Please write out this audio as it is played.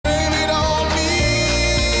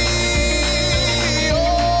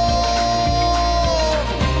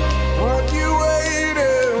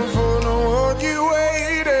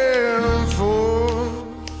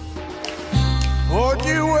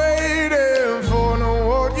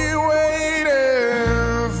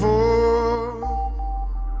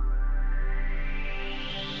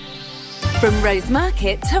From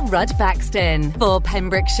Rosemarket to Rudd-Baxton for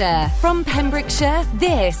Pembrokeshire. From Pembrokeshire,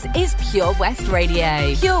 this is Pure West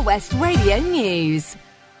Radio. Pure West Radio News.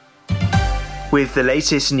 With the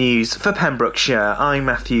latest news for Pembrokeshire, I'm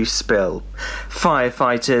Matthew Spill.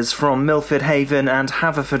 Firefighters from Milford Haven and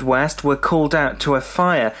Haverfordwest were called out to a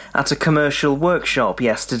fire at a commercial workshop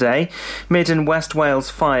yesterday. Mid and West Wales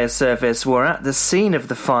Fire Service were at the scene of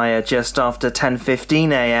the fire just after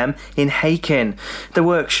 10:15am in Hakin. The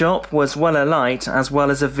workshop was well alight as well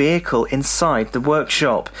as a vehicle inside the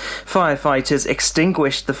workshop. Firefighters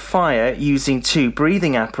extinguished the fire using 2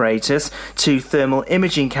 breathing apparatus, 2 thermal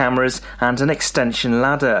imaging cameras and an extension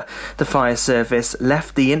ladder. The fire service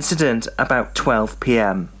left the incident about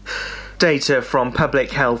 12pm. Data from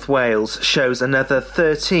Public Health Wales shows another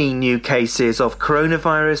 13 new cases of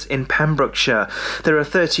coronavirus in Pembrokeshire. There are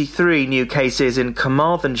 33 new cases in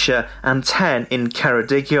Carmarthenshire and 10 in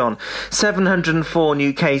Ceredigion. 704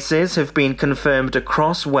 new cases have been confirmed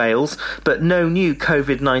across Wales, but no new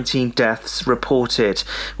COVID-19 deaths reported.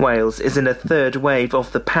 Wales is in a third wave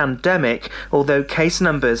of the pandemic, although case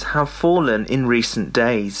numbers have fallen in recent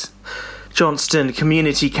days. Johnston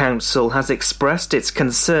Community Council has expressed its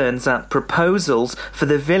concerns at proposals for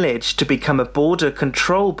the village to become a border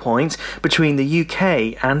control point between the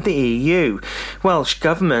UK and the EU. Welsh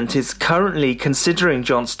Government is currently considering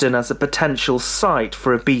Johnston as a potential site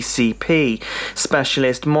for a BCP.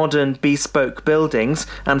 Specialist modern bespoke buildings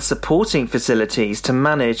and supporting facilities to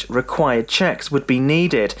manage required checks would be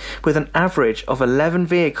needed, with an average of 11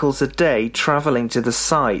 vehicles a day travelling to the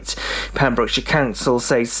site. Pembrokeshire Council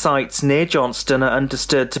says sites near Johnston are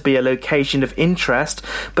understood to be a location of interest,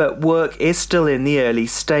 but work is still in the early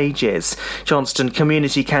stages. Johnston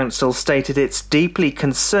Community Council stated it's deeply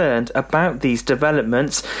concerned about these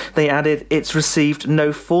developments. They added it's received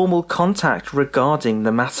no formal contact regarding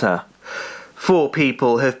the matter. 4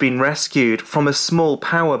 people have been rescued from a small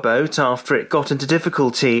powerboat after it got into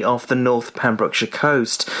difficulty off the North Pembrokeshire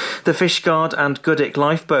coast. The Fishguard and Goodwick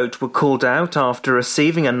lifeboat were called out after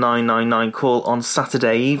receiving a 999 call on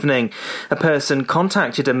Saturday evening. A person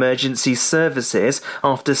contacted emergency services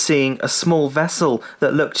after seeing a small vessel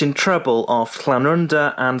that looked in trouble off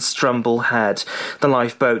Llanrunda and Strumble Head. The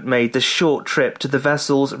lifeboat made the short trip to the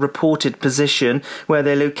vessel's reported position, where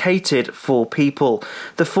they located 4 people.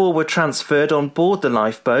 The 4 were transferred on board the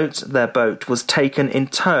lifeboat. Their boat was taken in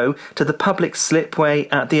tow to the public slipway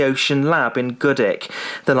at the Ocean Lab in Goodwick.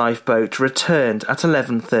 The lifeboat returned at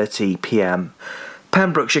 11:30pm.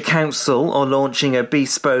 Pembrokeshire Council are launching a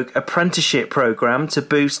bespoke apprenticeship programme to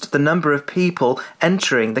boost the number of people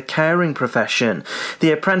entering the caring profession.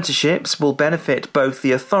 The apprenticeships will benefit both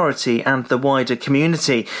the authority and the wider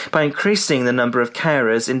community by increasing the number of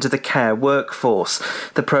carers into the care workforce.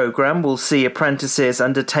 The programme will see apprentices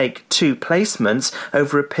undertake 2 placements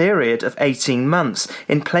over a period of 18 months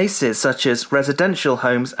in places such as residential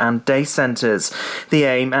homes and day centres. The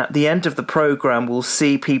aim at the end of the programme will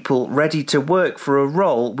see people ready to work for a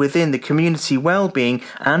role within the community wellbeing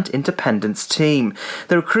and independence team.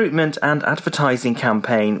 The recruitment and advertising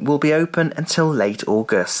campaign will be open until late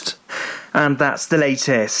August. And that's the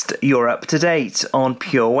latest. You're up to date on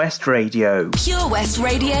Pure West Radio. Pure West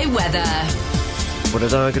Radio weather.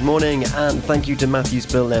 Good morning, and thank you to Matthew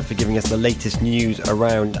Spill there for giving us the latest news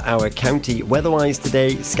around our county. Weather-wise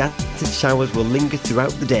today, scattered showers will linger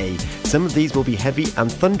throughout the day. Some of these will be heavy and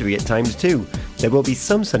thundery at times too. There will be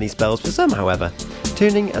some sunny spells for some, however,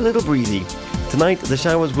 turning a little breezy. Tonight, the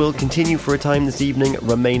showers will continue for a time this evening,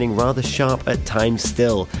 remaining rather sharp at times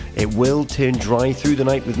still. It will turn dry through the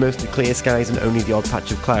night with mostly clear skies and only the odd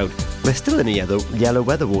patch of cloud. We're still in a yellow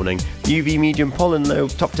weather warning. UV medium pollen low,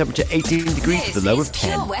 top temperature 18 degrees with a low of 10.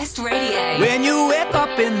 Pure West Radio. When you wake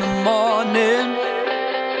up in the morning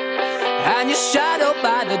and you're shadowed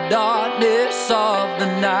by the darkness of the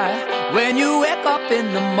night. When you wake up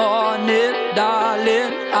in the morning,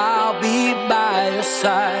 darling, I'll be by your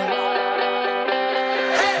side.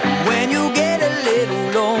 When you get a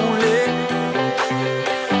little lonely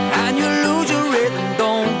and you lose your rhythm,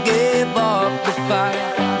 don't give up the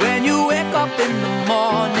fight. When you wake up in the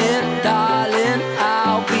morning, darling,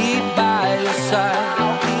 I'll be by your side.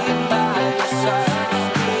 I'll be by your side.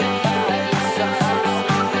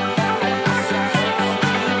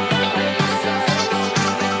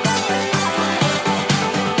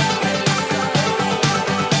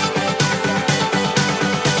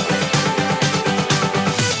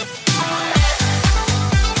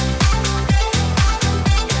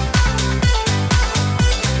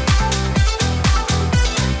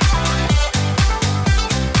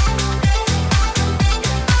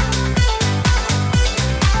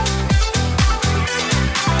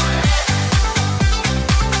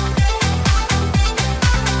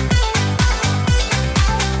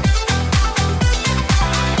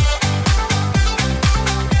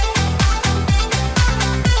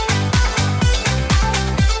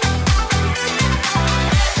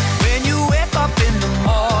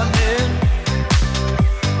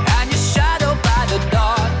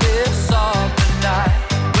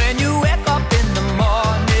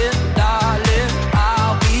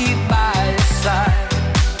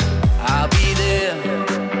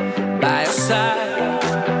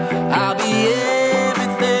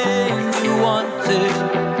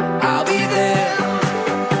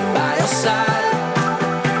 side.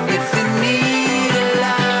 If you need a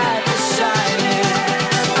light to shine in,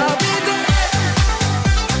 I'll be there.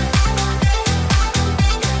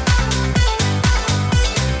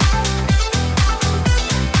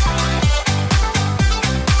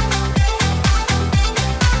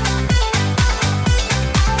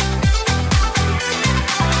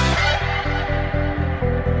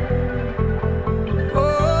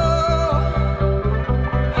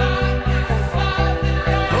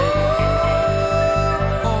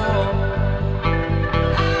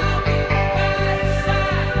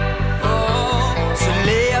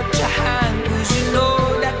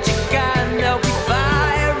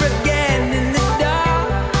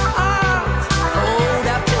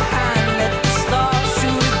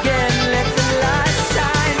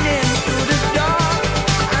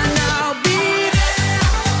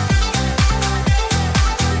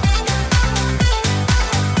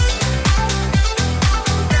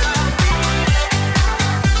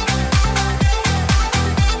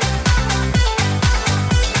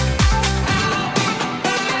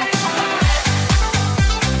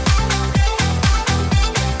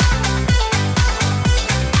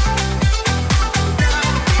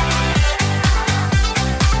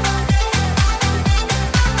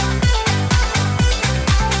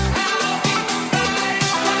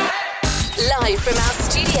 Live from our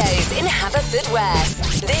studios in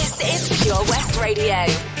Haverfordwest, this is Pure West Radio.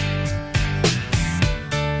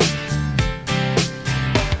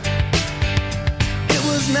 It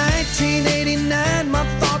was 1989, my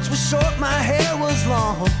thoughts were short, my hair was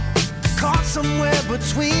long. Caught somewhere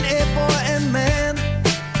between a boy and man.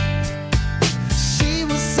 She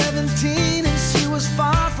was 17 and she was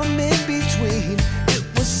far from in between. It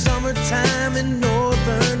was summertime in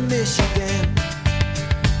northern Michigan.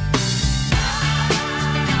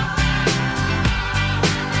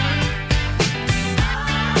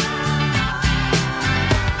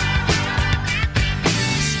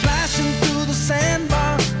 Splashing through the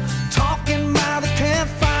sandbar, talking by the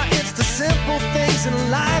campfire. It's the simple things in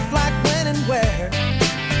life, like when and where.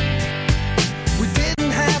 We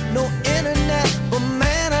didn't have no internet, but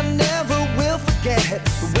man, I never will forget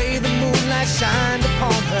the way the moonlight shined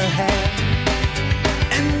upon her hair.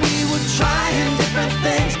 And we were trying different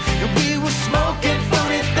things, and we were smoking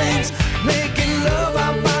funny things, making love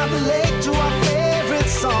out by the lake to our favorite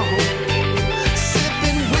song.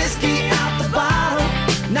 Sipping whiskey out the bottle,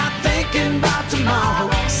 not thinking about tomorrow,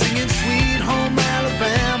 singing Sweet Home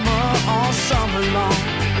Alabama all summer long.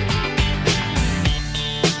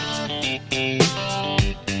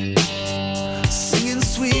 Singing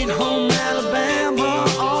Sweet Home Alabama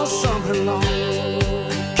all summer long.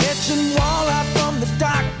 Catching walleye from the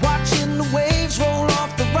dock, watching the waves roll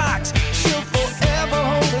off the rocks. She'll forever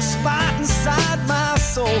hold a spot inside my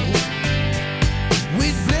soul.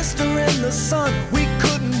 We'd blister in the sun, we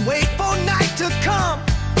couldn't wait for night to come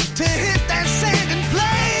to hit that sand and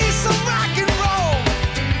play some rock and roll.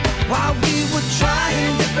 While we were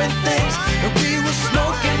trying different things, and we were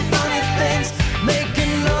smoking funny things,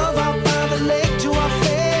 making love out by the lake to our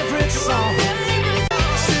favorite song.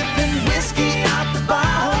 Sipping whiskey out the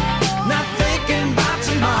bottle, not thinking about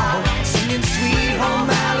tomorrow, singing Sweet Home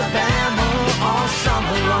Alabama all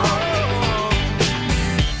summer long.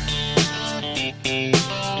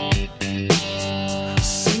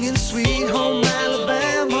 Singing Sweet Home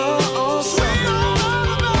Alabama all summer long.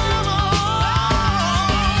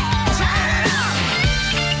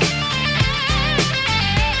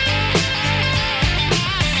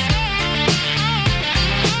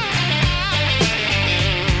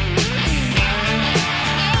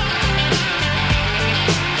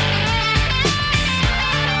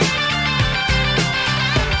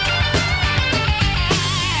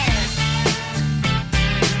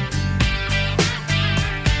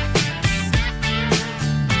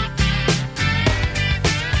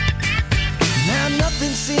 Now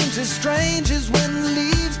nothing seems as strange as when the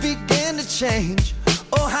leaves begin to change.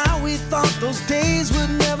 Oh, how we thought those days would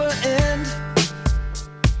never end.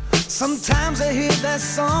 Sometimes I hear that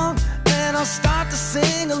song and I'll start to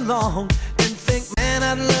sing along and think, man,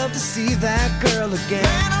 I'd love to see that girl again.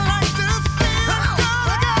 Man, I'd like to see that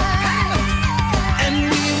girl again. And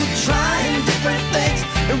we were trying different things,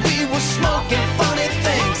 and we were smoking funny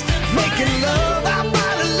things, making love out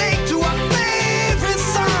by the lake to our favorite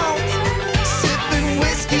songs. Sipping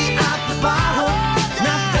whiskey out the bottle,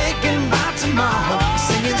 not thinking about tomorrow,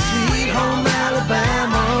 singing Sweet Home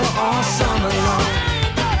Alabama all summer long.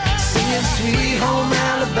 Singing Sweet Home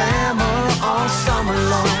Alabama all summer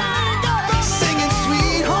long. Singing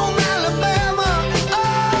Sweet Home Alabama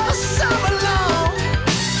all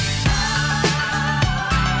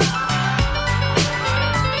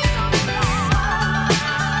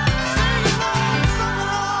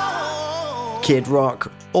Kid Rock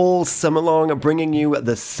all summer long, bringing you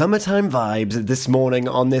the summertime vibes this morning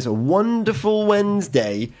on this wonderful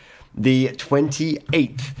Wednesday, the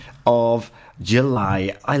 28th of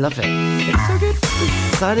July. I love it. It's so good.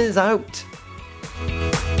 The sun is out.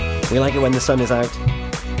 We like it when the sun is out.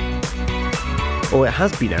 Or it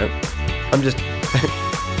has been out. I'm just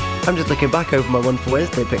looking back over my Wonderful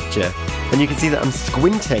Wednesday picture, and you can see that I'm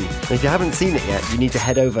squinting. And if you haven't seen it yet, you need to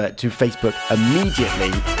head over to Facebook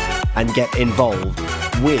immediately and get involved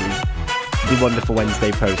with the Wonderful Wednesday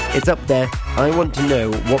post. It's up there. I want to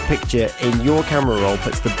know what picture in your camera roll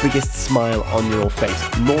puts the biggest smile on your face.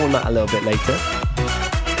 More on that a little bit later.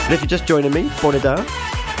 But if you're just joining me, bore da,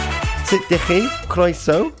 sit dichi,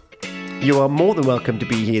 croeso. You are more than welcome to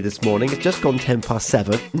be here this morning. It's just gone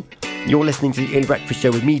 7:10. You're listening to the Early Breakfast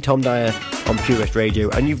Show with me, Tom Dyer, on Pure West Radio,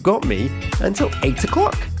 and you've got me until 8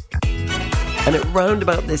 o'clock. And at round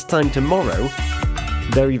about this time tomorrow,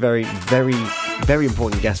 very, very, very, very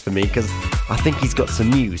important guest for me, because I think he's got some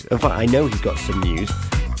news. In fact, I know he's got some news,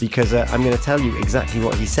 because I'm going to tell you exactly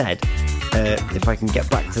what he said, if I can get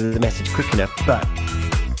back to the message quick enough. But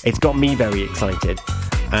it's got me very excited,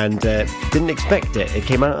 and didn't expect it. It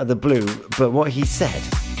came out of the blue, but what he said,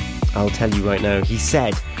 I'll tell you right now. He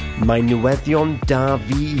said, "My newyddion da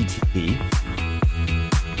fi."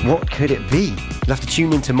 What could it be? You'll have to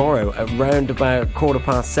tune in tomorrow at round about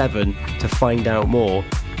 7:15 to find out more.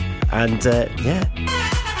 And yeah, you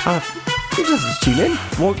just have to tune in.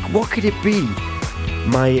 What could it be?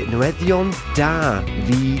 My newyddion da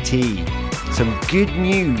fi. Some good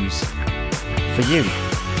news for you.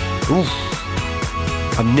 Oof.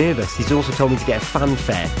 I'm nervous. He's also told me to get a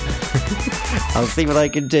fanfare. I'll see what I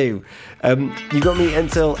can do. You've got me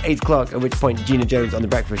until 8 o'clock, at which point Gina Jones on The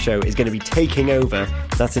Breakfast Show is going to be taking over.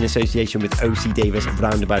 That's in association with O.C. Davis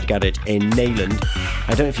Roundabout Garage in Neyland.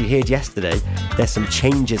 I don't know if you heard yesterday, there's some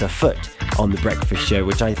changes afoot on The Breakfast Show,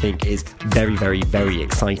 which I think is very, very, very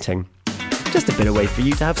exciting. Just a bit of way for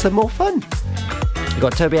you to have some more fun. We've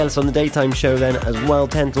got Toby Ellis on the daytime show then as well,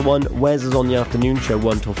 10 to 1. Wes is on the afternoon show,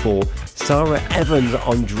 1 till 4. Sarah Evans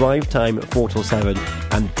on drive time, 4 till 7.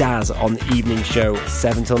 And Daz on the evening show,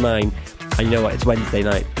 7 till 9. And you know what, it's Wednesday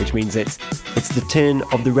night, which means it's the turn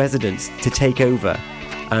of the residents to take over.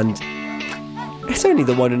 And it's only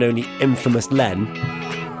the one and only infamous Len.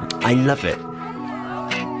 I love it.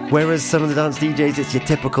 Whereas some of the dance DJs, it's your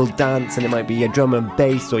typical dance, and it might be your drum and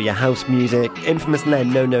bass or your house music. Infamous Len,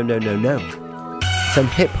 no. Some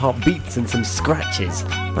hip-hop beats and some scratches.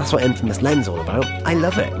 That's what Infamous Len's all about. I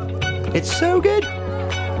love it. It's so good.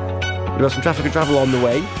 We've got some traffic and travel on the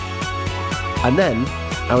way. And then,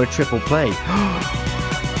 our triple play.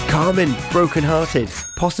 Carmen, Broken Hearted.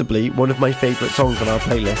 Possibly one of my favourite songs on our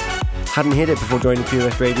playlist. Hadn't heard it before joining Pure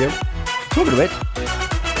West Radio. Talking of it,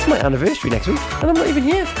 it's my anniversary next week, and I'm not even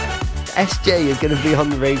here. SJ is going to be on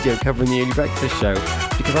the radio covering the Early Breakfast Show,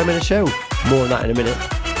 because I'm in a show. More on that in a minute.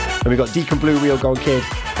 And we've got Deacon Blue, Real Gone Kid,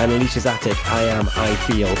 and Alicia's Attic, I Am, I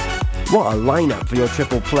Feel. What a lineup for your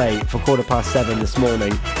triple play for 7:15 this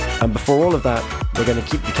morning. And before all of that, we're going to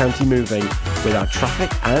keep the county moving with our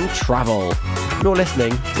traffic and travel. You're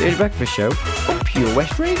listening to the Early Breakfast Show on Pure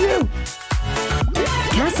West Radio.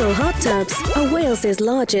 Castle Hot Tubs are Wales's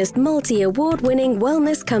largest multi-award-winning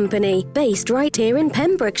wellness company based right here in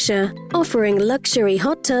Pembrokeshire, offering luxury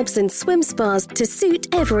hot tubs and swim spas to suit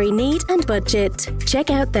every need and budget.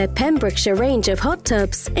 Check out their Pembrokeshire range of hot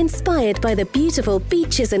tubs inspired by the beautiful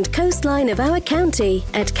beaches and coastline of our county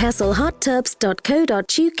at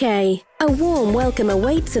castlehottubs.co.uk. A warm welcome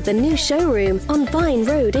awaits at the new showroom on Vine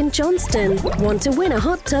Road in Johnston. Want to win a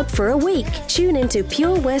hot tub for a week? Tune into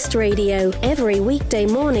Pure West Radio every weekday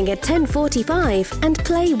morning at 10:45 and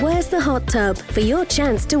play Where's the Hot Tub for your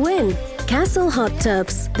chance to win. Castle Hot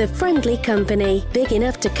Tubs, the friendly company, big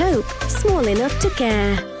enough to cope, small enough to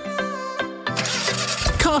care.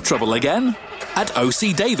 Car trouble again? At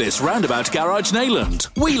O.C. Davis Roundabout Garage Neyland,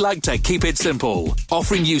 we like to keep it simple,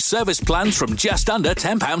 offering you service plans from just under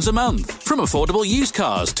 £10 a month. From affordable used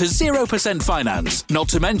cars to 0% finance, not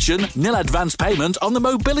to mention nil advance payment on the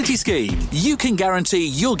mobility scheme. You can guarantee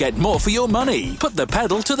you'll get more for your money. Put the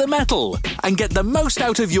pedal to the metal and get the most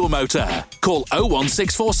out of your motor. Call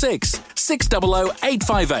 01646 600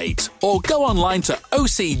 858 or go online to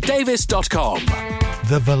ocdavis.com.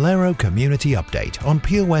 The Valero Community Update on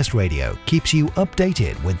Pure West Radio keeps you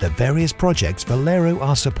updated with the various projects Valero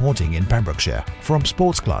are supporting in Pembrokeshire, from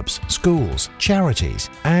sports clubs, schools, charities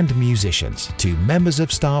and musicians to members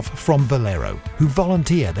of staff from Valero who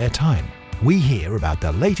volunteer their time. We hear about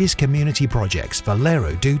the latest community projects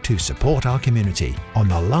Valero do to support our community on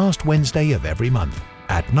the last Wednesday of every month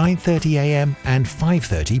at 9:30 a.m. and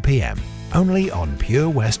 5:30 p.m. only on Pure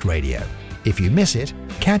West Radio. If you miss it,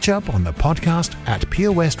 catch up on the podcast at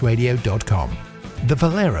purewestradio.com. The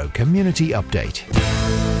Valero Community Update.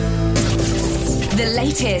 The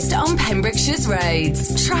latest on Pembrokeshire's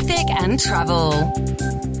roads, traffic and travel.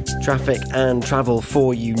 Traffic and travel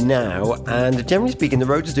for you now, and generally speaking the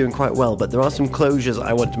road is doing quite well, but there are some closures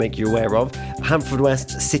I want to make you aware of.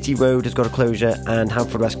 Haverfordwest City Road has got a closure, and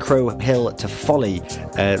Haverfordwest Crow Hill to Folly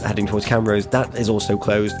heading towards Camrose, that is also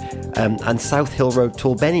closed, and South Hill Road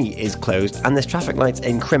Torbenny is closed, and there's traffic lights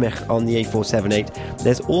in Crimich on the A478.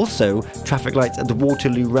 There's also traffic lights at the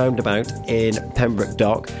Waterloo roundabout in Pembroke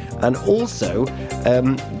Dock, and also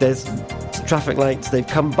there's traffic lights, they've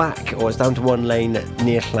come back, or it's down to one lane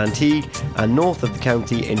near Llantyg, and north of the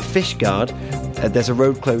county in Fishguard there's a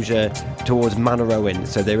road closure towards Manarowen,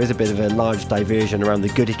 so there is a bit of a large diversion around the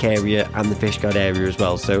Goodick area and the Fishguard area as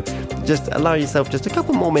well, so just allow yourself just a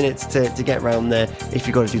couple more minutes to get around there if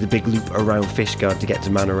you've got to do the big loop around Fishguard to get to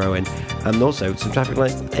Manarowen. And also some traffic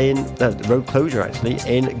lights in road closure actually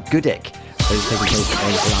in Goodick, so it's taking place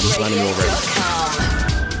on Lanimore Road.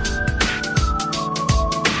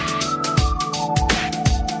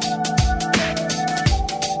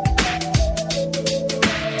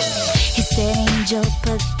 Angel,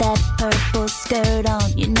 put that purple skirt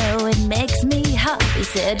on, you know it makes me hot. He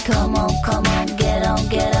said, come on, get up,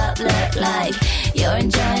 look like you're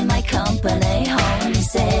enjoying my company. Home, he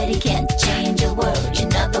said he can't change a word, you're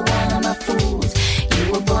not the one of my fools.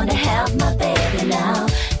 You were born to have my baby now.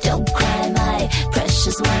 Don't cry, my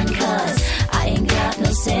precious one, cause I ain't got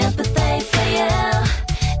no sympathy for you.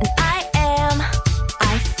 And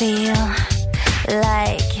I feel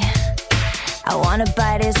like I wanna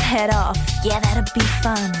bite his head off, yeah, that'd be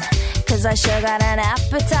fun, cause I sure got an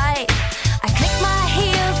appetite. I clicked my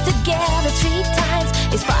heels together 3 times,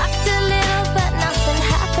 it sparked a little but nothing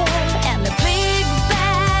happened, and the big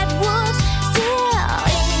bad wolf's still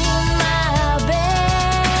in my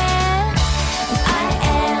bed.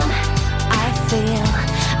 And I feel,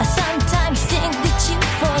 I sometimes think that you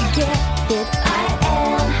forget that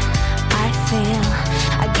I feel,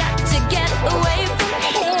 I got to get away from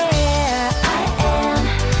here.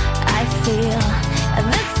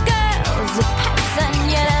 This girl's a person,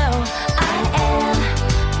 you know.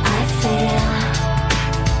 I feel.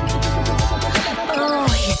 Oh,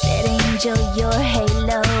 he said, Angel, your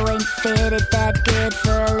halo ain't fitted that good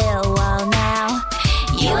for a little while now.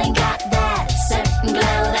 You ain't got that certain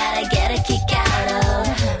glow that I get a kick out of.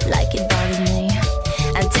 Like it bothers me.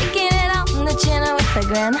 I'm taking it on the chin with a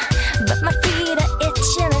grin, but my feet are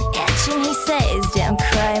itching and itching. He says, don't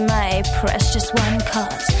cry, my precious one,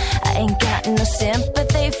 cause I ain't got no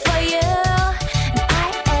sympathy for you.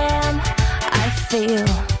 And I feel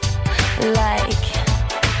like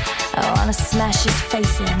I wanna smash his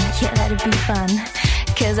face in. Yeah, that'd be fun,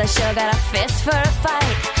 cause I sure got a fist for a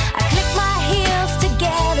fight. I clicked my heels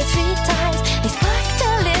together 3 times, they sparked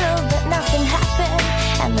a little but nothing happened,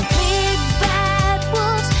 and the big bad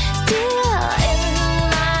wolf's still in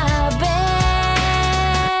my bed.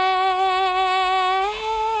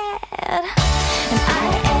 And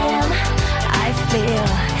I feel,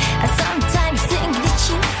 I sometimes think that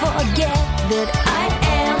you forget that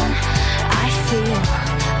I feel,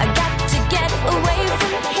 I got to get away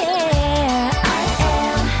from here.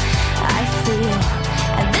 I feel,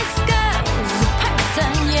 and this girl's a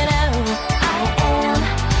person, you know.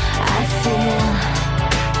 I feel.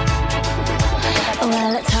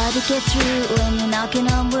 Well, it's hard to get through when you're knocking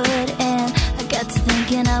on wood, and I got to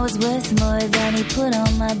thinking I was worth more than he put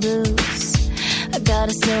on my boots. I got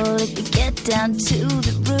a soul if you get down to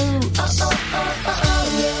the roots.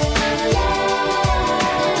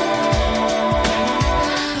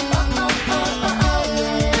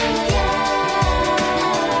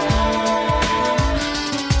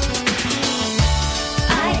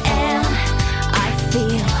 I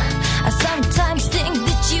feel, I sometimes think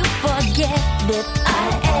that you forget that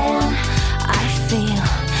I feel,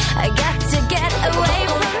 I got to get away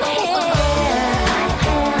from here.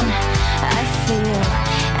 I feel,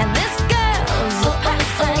 and this girl's a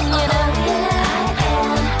person, you know.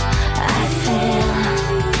 I feel.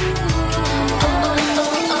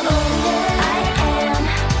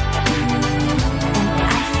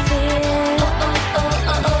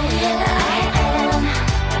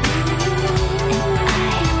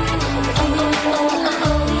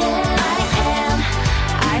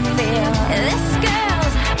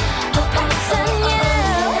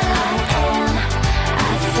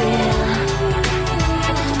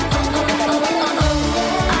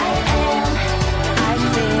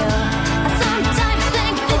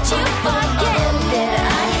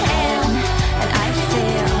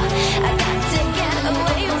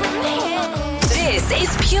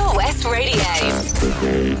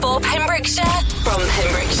 For Pembrokeshire, from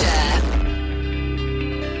Pembrokeshire.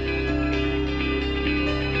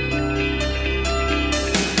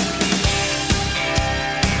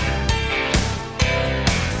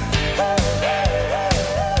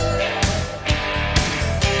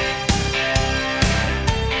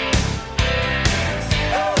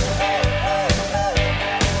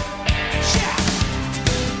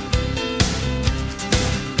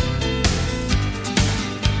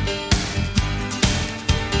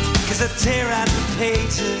 I tear out the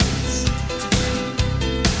pages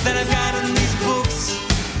that I've got in these books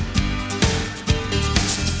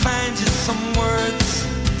just to find you some words,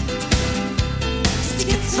 just to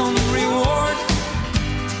get some reward,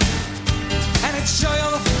 and I'd show you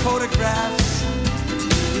all the photographs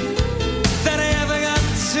that I ever got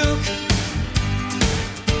took,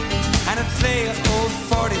 and I'd play your old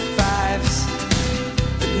 45s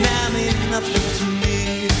that now mean nothing to me.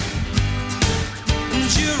 And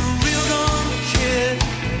you're a real gone kid.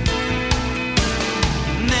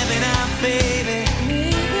 Maybe not, baby.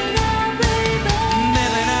 Maybe not, baby.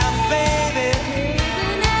 Maybe not, baby.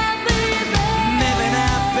 Maybe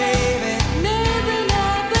not, baby. Maybe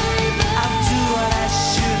not, baby. I'll do what I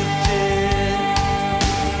should have did.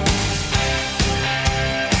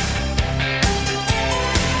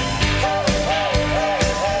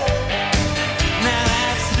 Now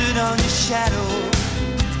I stood on your shadow,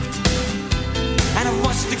 and I've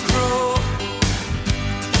watched it grow,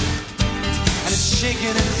 and it's shaking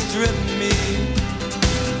and it's driven me.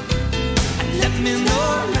 And let me know,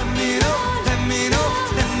 let me know, let me know,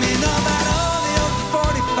 let me know about all the old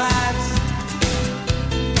 45s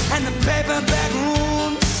and the paperback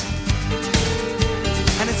rooms,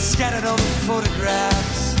 and it's scattered all the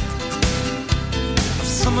photographs of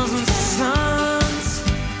summers and suns.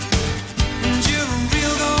 And you're a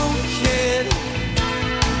real old kid.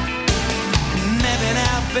 Maybe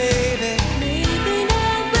not, baby. Maybe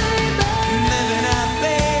not, baby. Maybe not,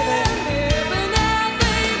 baby. Maybe not,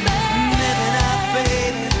 baby. Maybe not,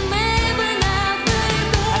 baby. Maybe not,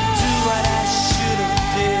 baby. I do what I should have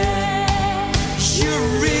did. You're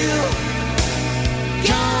a real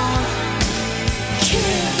gone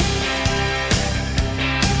kid.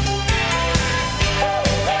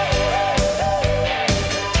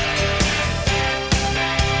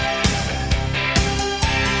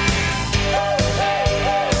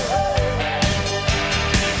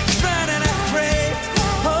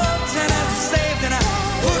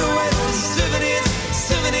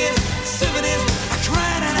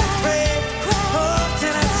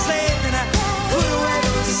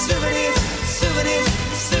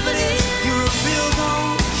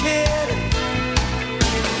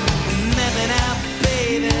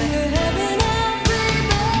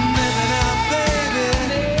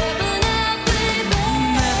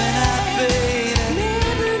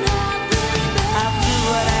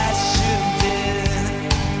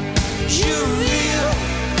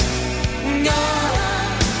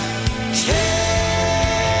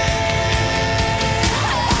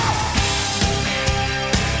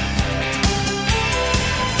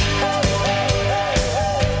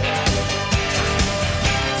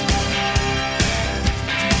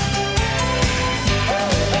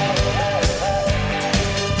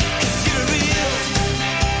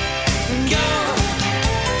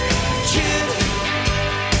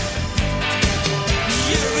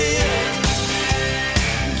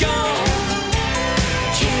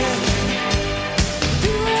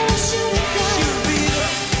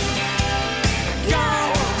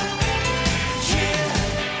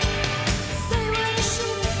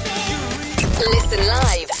 Listen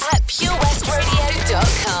live at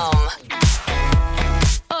purewestradio.com.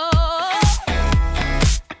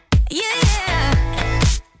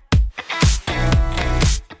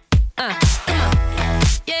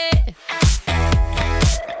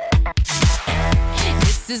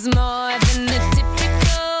 Is more than the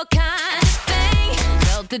typical kind of thing.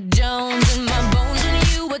 Felt the Jones in my bones when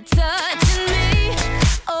you were touching me.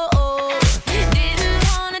 Oh, didn't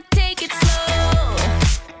wanna take it slow.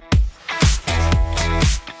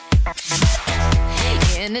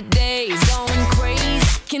 In the days going crazy,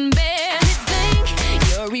 I can barely think.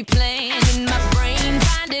 You're replaying in my brain,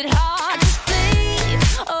 find it hard to sleep.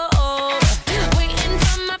 Oh, waiting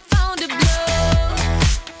for my phone to blow.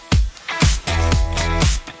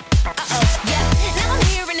 Now I'm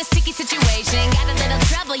here in a sticky situation. Got a little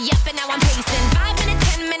trouble, yep, and now I'm pacing. 5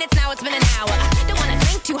 minutes, 10 minutes, now it's been an hour. Don't wanna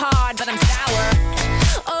think too hard, but I'm sour.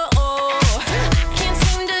 Oh, I can't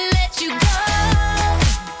seem to let you go.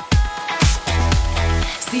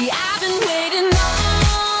 See, I've been waiting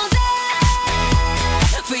all day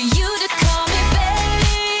for you to call me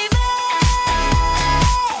baby.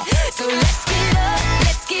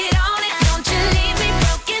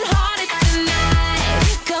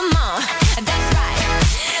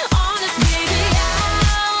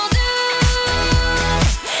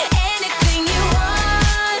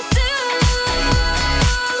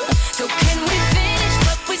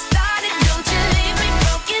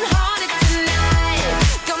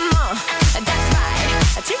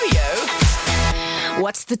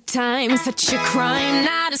 What's the time? Such a crime,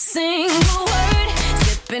 not a single word.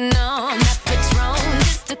 Sipping on that Patron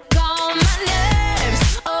just to calm my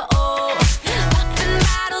nerves. Oh, oh, popping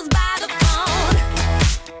bottles by the phone.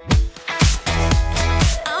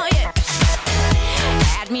 Oh, yeah.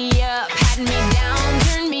 Had me up, had me down,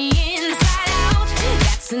 turned me inside out.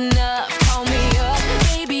 That's enough, call me up,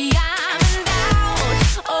 baby, I'm in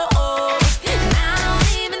doubt. Oh, oh, and I don't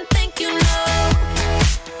even think you know.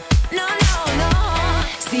 No, no, no.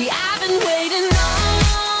 See, I've been waiting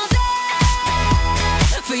all day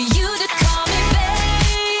for you to call me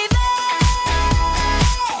baby.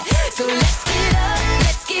 So let's get up,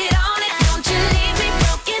 let's get on it. Don't you leave me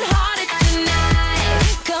broken hearted tonight.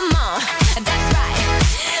 Come on, that's right.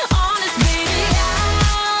 Honest, baby,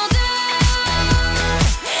 I'll do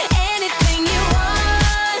anything you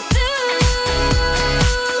want to.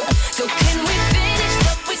 So can we finish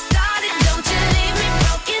what we started? Don't you leave me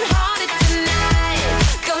broken hearted tonight.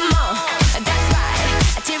 Come on, that's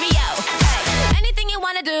right. Cheerio. Hey, anything you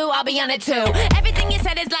wanna do, I'll be on it too. Everything you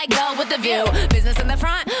said is like go with the view. Business in the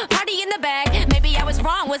front, party in the back. Maybe I was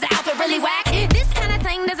wrong, was the outfit really whack? This kind of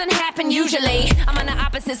thing doesn't happen usually. I'm on the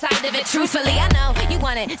opposite side of it, truthfully. I know you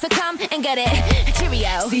want it, so come and get it.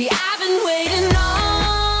 Cheerio. See, I've been waiting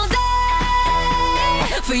all day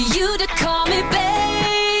for you to call me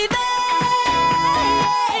baby.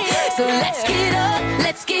 So let's get up,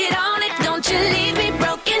 let's get on it. Don't you leave me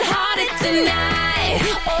broken hearted tonight.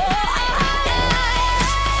 Oh,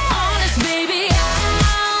 honest, baby,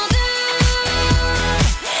 I'll do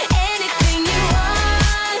anything you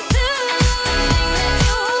want to.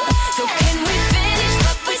 So can we finish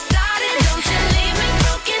what we started? Don't you leave me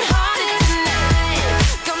broken hearted tonight.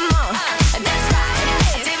 Come on, that's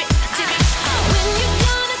right. When you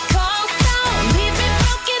gonna call down, leave me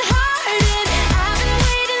broken hearted. I've been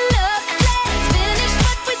waiting up, let's finish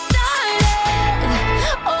what we started.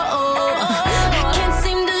 Oh, oh, oh, I can't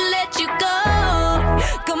seem to let you go.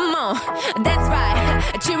 Come on, that's right.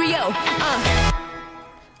 Cheerio.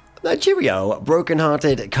 Cheerio,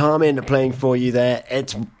 Brokenhearted, Carmen playing for you there.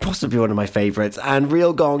 It's possibly one of my favourites. And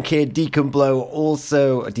Real Gone Kid, Deacon Blow,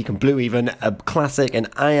 also, Deacon Blue even, a classic. And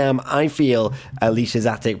I Feel, Alicia's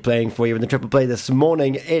Attic playing for you in the Triple Play this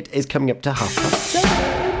morning. It is coming up to 7:30.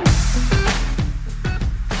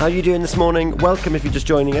 How are you doing this morning? Welcome if you're just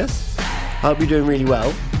joining us. I hope you're doing really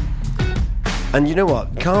well. And you know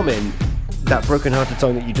what? Carmen, that Brokenhearted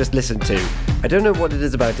song that you just listened to, I don't know what it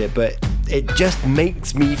is about it, but it just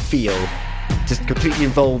makes me feel just completely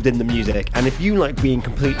involved in the music. And if you like being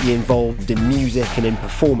completely involved in music and in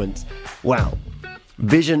performance, well,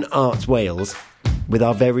 Vision Arts Wales, with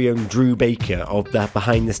our very own Drew Baker of the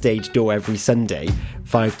Behind the Stage Door every Sunday,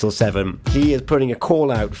 5 till 7, he is putting a call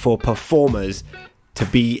out for performers to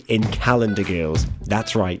be in Calendar Girls.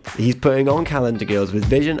 That's right, he's putting on Calendar Girls with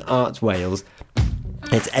Vision Arts Wales.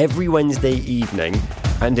 It's every Wednesday evening,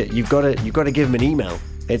 and you've got to give him an email.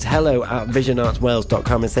 It's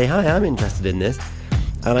hello@visionartswales.com and say, hi, I'm interested in this.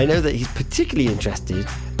 And I know that he's particularly interested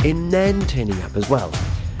in men turning up as well.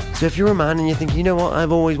 So if you're a man and you're thinking, you know what,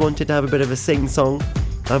 I've always wanted to have a bit of a sing-song,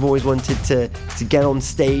 I've always wanted to get on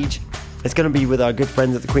stage, it's going to be with our good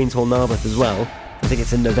friends at the Queen's Hall Narberth as well. I think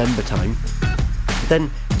it's in November time. Then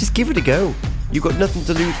just give it a go. You've got nothing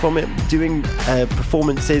to lose from it. Doing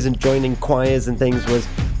performances and joining choirs and things was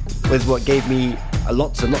what gave me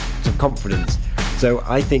lots and lots of confidence. So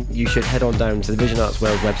I think you should head on down to the Vision Arts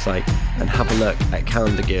Wales website and have a look at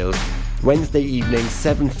Calendar Girls. Wednesday evening,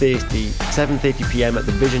 7:30pm at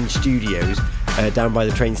the Vision Studios, down by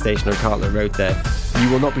the train station on Cartlet Road there.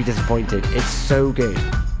 You will not be disappointed. It's so good.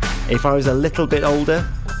 If I was a little bit older,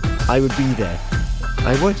 I would be there.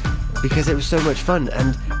 I would, because it was so much fun.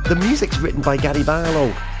 And the music's written by Gary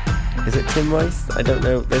Barlow. Is it Tim Rice? I don't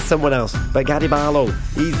know. There's someone else. But Gary Barlow,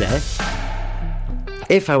 he's there.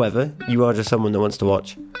 If, however, you are just someone that wants to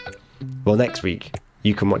watch, well, next week,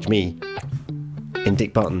 you can watch me in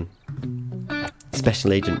Dick Barton,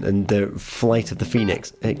 Special Agent and the Flight of the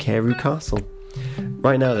Phoenix at Carew Castle.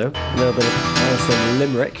 Right now, though, a little bit of Alison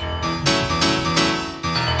Limerick,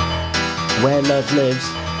 Where Love Lives,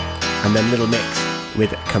 and then Little Mix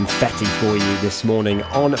with Confetti for you this morning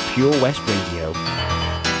on Pure West Radio.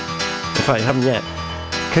 In fact, you haven't yet,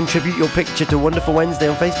 contribute your picture to Wonderful Wednesday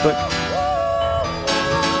on Facebook.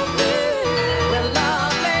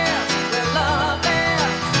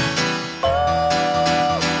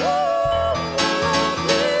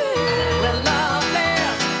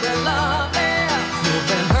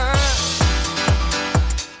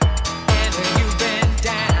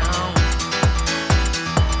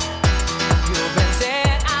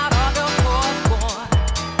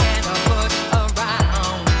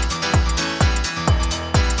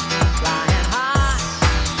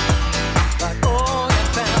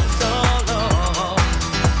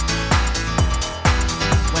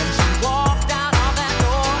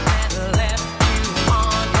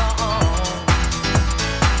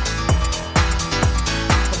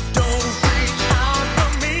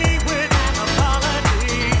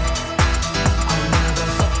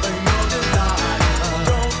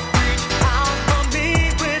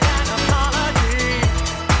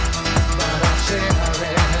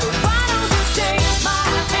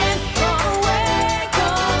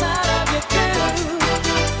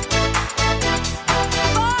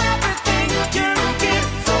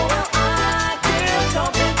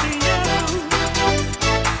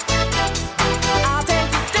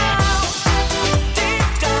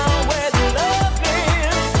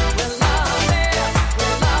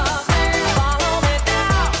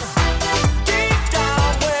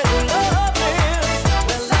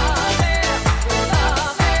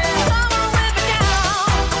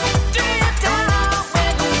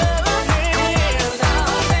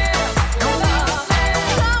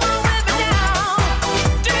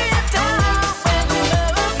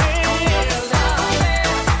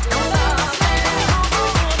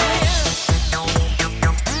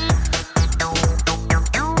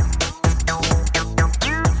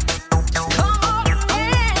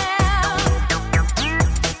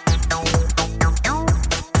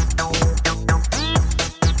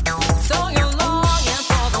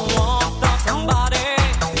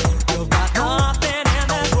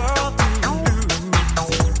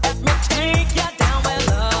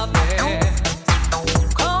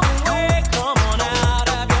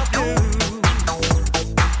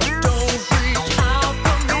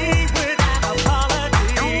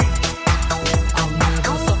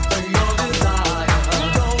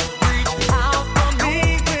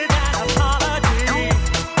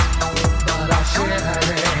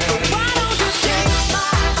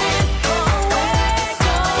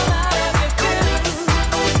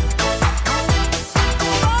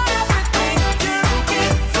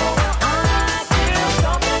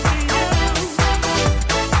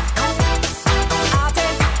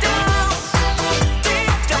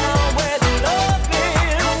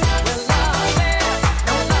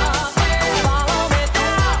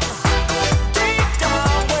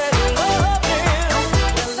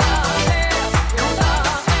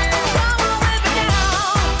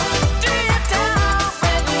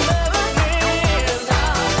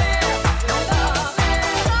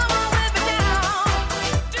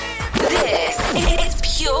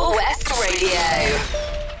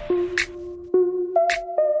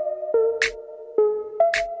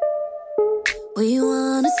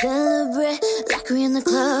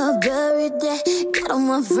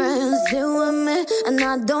 my friends here with me, and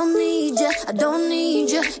I don't need you, I don't need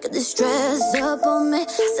you. Get this stress up on me,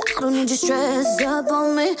 so I don't need you stress up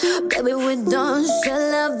on me. Baby, we're done,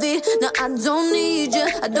 c'est la vie. No, I don't need you,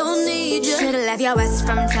 I don't need you. Should've left your ass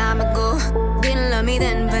from time ago. Didn't love me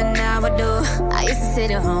then, but now I do. I used to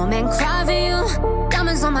sit at home and cry for you.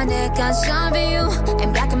 Diamonds on my neck, I shine for you.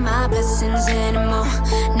 Ain't blocking my blessings anymore.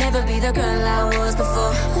 Never be the girl I was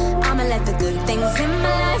before. I'ma let the good things in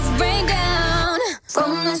my life rain down.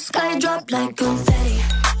 From the sky, drop like confetti.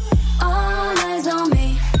 All eyes on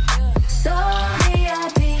me, so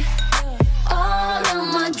VIP. All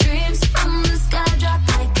of my dreams. From the sky, drop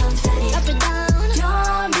like confetti. Up and down,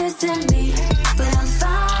 you're missing me, but I'm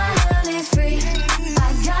finally free. I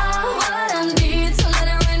got what I need, so let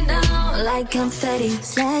it rain down like confetti.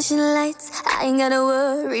 Flashing lights, I ain't gotta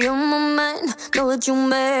worry on my mind. Know what you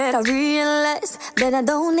made, I realize that I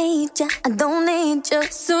don't need you, I don't need you.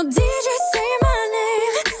 So DJ, say my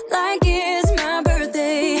name like it's my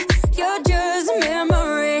birthday. You're just a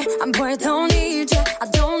memory, I'm poor, don't need you, I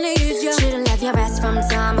don't need you. Should've left your ass from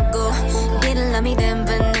time ago. Didn't love me then,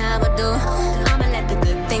 but now I do. I'ma let the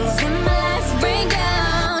good things in my life rain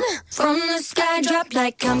down. From the sky, drop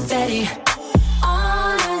like confetti.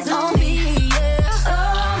 All eyes on me.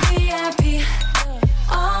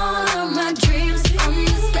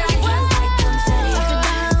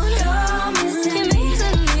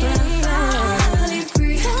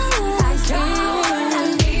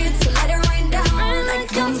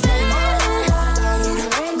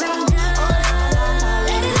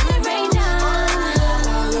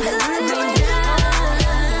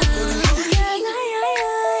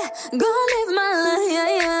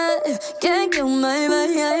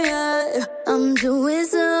 I'm doing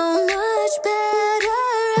so much better,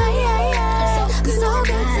 so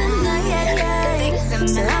good tonight.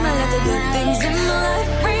 So I'ma let the good things in my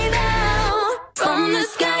life rain down. From the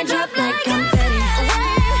sky, drop like confetti.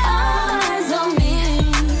 All eyes on me,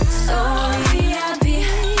 so VIP.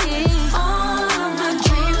 All of my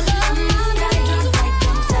dreams. From the sky, drop like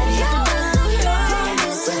confetti. You're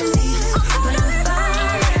missing me, but I'm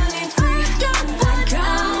finally free. I got what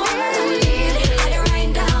I need, let it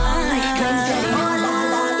rain down like confetti.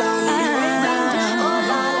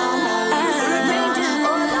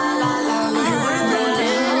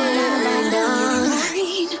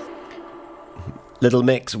 Little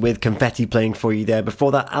Mix with Confetti playing for you there.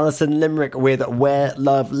 Before that, Alison Limerick with Where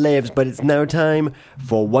Love Lives. But it's now time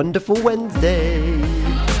for Wonderful Wednesday.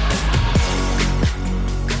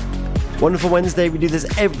 Wonderful Wednesday, we do this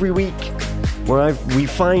every week, where we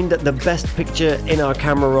find the best picture in our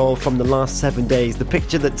camera roll from the last 7 days. The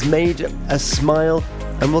picture that's made us smile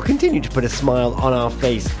and will continue to put a smile on our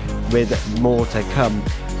face with more to come.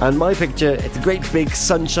 And my picture, it's a great big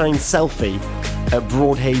sunshine selfie at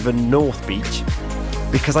Broadhaven North Beach,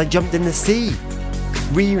 because I jumped in the sea.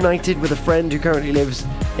 Reunited with a friend who currently lives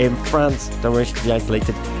in France, don't wish to be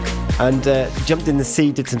isolated, and jumped in the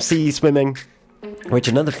sea, did some sea swimming, which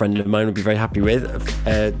another friend of mine would be very happy with,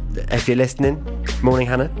 if you're listening. Morning,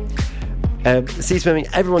 Hannah. Sea swimming,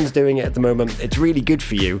 everyone's doing it at the moment. It's really good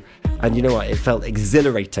for you, and you know what, it felt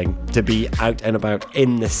exhilarating to be out and about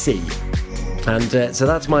in the sea. And so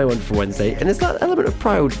that's my Wonderful Wednesday, and it's that element of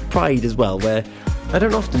pride as well, where I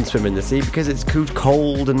don't often swim in the sea because it's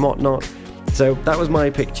cold and whatnot. So that was my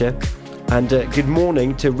picture. And good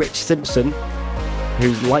morning to Rich Simpson,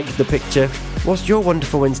 who's liked the picture. What's your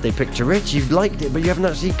Wonderful Wednesday picture, Rich? You've liked it, but you haven't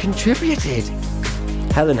actually contributed.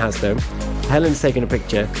 Helen has, though. Helen's taken a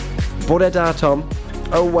picture. Boreda Tom.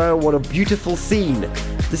 Oh wow, what a beautiful scene.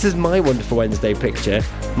 This is my Wonderful Wednesday picture.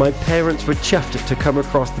 My parents were chuffed to come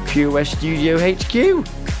across the Pure West Studio HQ.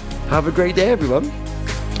 Have a great day, everyone.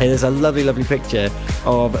 And there's a lovely, lovely picture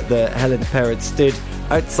of the Helen's parents stood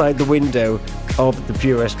outside the window of the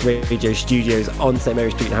Pure West Radio Studios on St Mary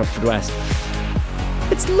Street in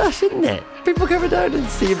Haverfordwest. It's lush, isn't it? People coming down and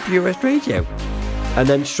seeing Pure West Radio. And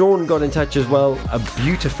then Sean got in touch as well. A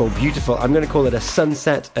beautiful, beautiful, I'm going to call it a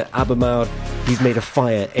sunset at Abermawr. He's made a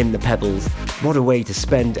fire in the Pebbles. What a way to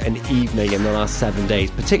spend an evening in the last 7 days,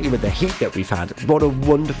 particularly with the heat that we've had. What a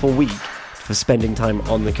wonderful week for spending time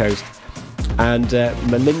on the coast. And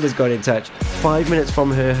Melinda's got in touch 5 minutes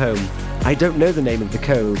from her home. I don't know the name of the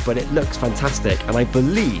cove, but it looks fantastic. And I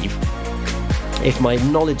believe, if my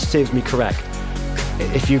knowledge serves me correct,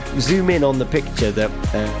 if you zoom in on the picture that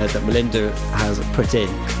Melinda has put in,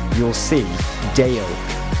 you'll see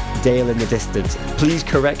Dale in the distance. Please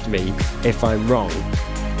correct me if I'm wrong,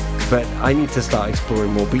 but I need to start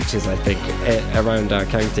exploring more beaches, I think, around our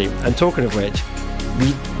county. And talking of which,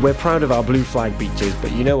 we're proud of our blue flag beaches,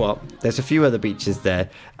 but you know what? There's a few other beaches there,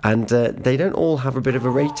 and they don't all have a bit of a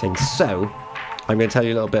rating. So I'm going to tell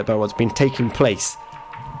you a little bit about what's been taking place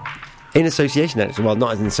in association, actually. Well,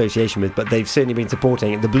 not as an association with, but they've certainly been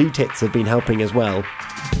supporting. The Blue Tits have been helping as well.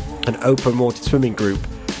 An open-water swimming group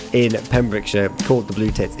in Pembrokeshire called the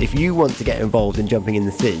Blue Tits. If you want to get involved in jumping in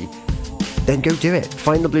the sea, then go do it.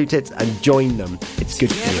 Find the Blue Tits and join them. It's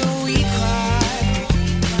good for you.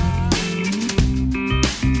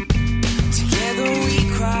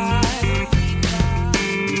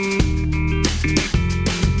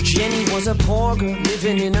 Was a poor girl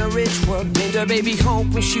living in a rich world. Named her baby Hope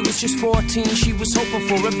when she was just 14. She was hoping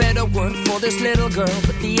for a better world for this little girl,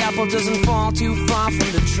 but the apple doesn't fall too far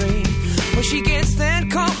from the tree. When she gets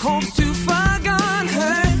that call, Hope's too far gone.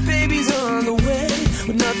 Her baby's on the way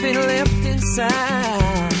with nothing left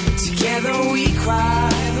inside. Together we cry.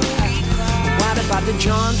 What about the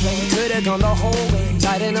John play? Could have gone the whole way,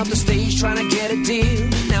 lighting up the stage trying to get a deal.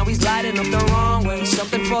 Now he's lighting up the wrong way,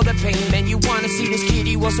 something for the pain. Man, you wanna see this kid,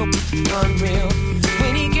 he was so unreal.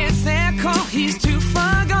 When he gets that call, he's too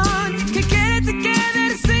far gone. Could get it together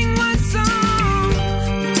to sing one song.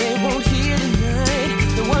 They won't hear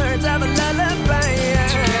tonight the words of a lullaby.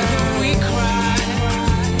 Together we cry.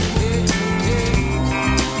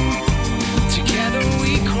 Together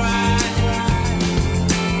we cry.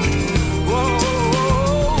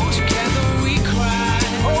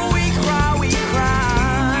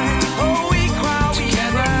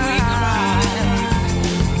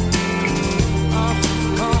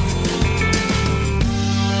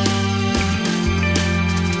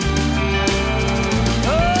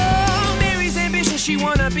 She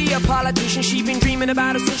wanna be a politician, she'd been dreaming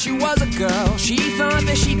about it since she was a girl. She thought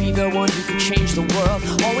that she'd be the one who could change the world,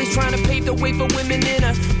 always trying to pave the way for women in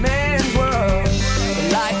a man's world.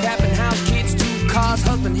 But life happened, house, kids, 2 cars,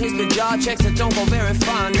 husband hits the job, checks that don't go very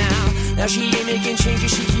far now. Now she ain't making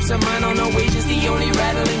changes, she keeps her mind on her wages, the only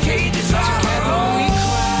rattling cages. Together we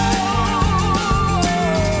cry.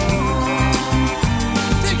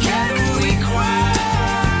 Together we cry.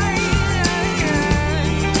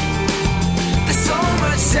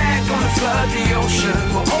 Sad gonna flood the ocean.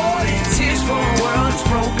 We're all in tears for a world that's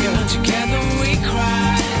broken. Together we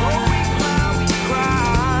cry. Oh, we cry, we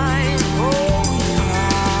cry. Oh, we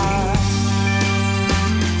cry.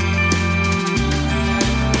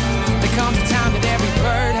 There comes a time that every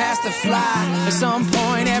bird has to fly. At some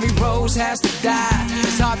point every rose has to die.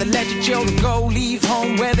 It's hard to let your children go, leave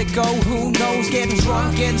home where they go. Who knows, getting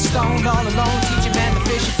drunk, getting stoned all alone. Teach a man to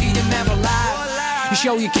fish and feed him never lie. You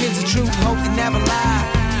show your kids the truth, hope they never lie.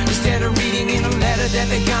 Instead of reading in a letter that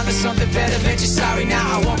they got me something better, bet you're sorry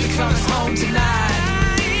now, I won't be coming home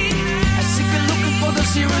tonight. I'm sick of looking for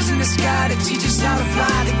those heroes in the sky to teach us how to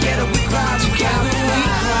fly. Together we cry, together we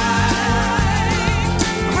cry.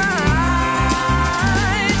 Cry,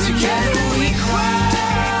 together we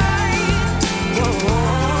cry. Whoa,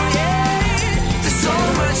 whoa, yeah. There's so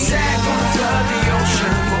much sad gonna flood the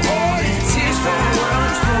ocean. We're all in tears for a world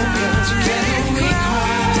that's broken. Together we cry.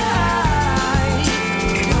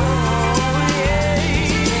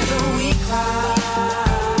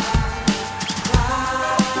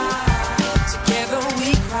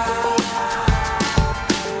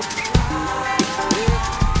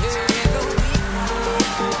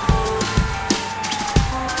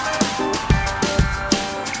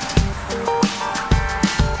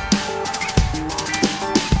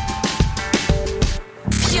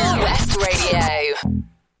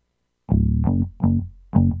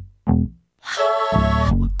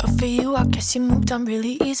 I guess you moved on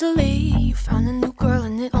really easily. You found a new girl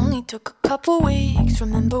and it only took a couple weeks.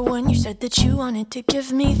 Remember when you said that you wanted to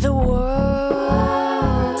give me the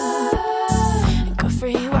world? And good for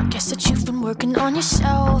you, I guess that you've been working on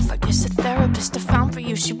yourself. I guess the therapist I found for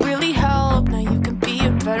you, she really helped. Now you can be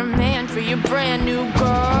a better man for your brand new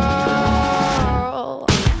girl.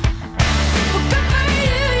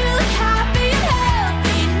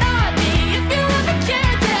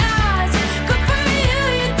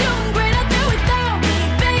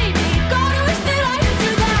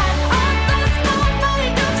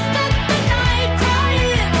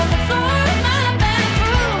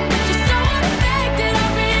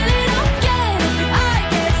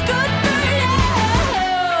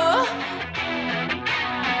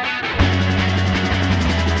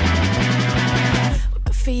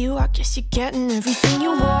 I guess you're getting everything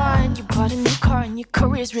you want. You bought a new car and your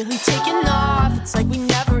career's really taking off. It's like we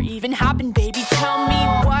never even happened, baby. Tell me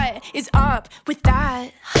what is up with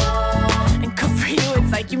that. And good for you,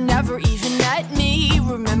 it's like you never even met me.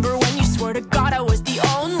 Remember when you swore to God I was the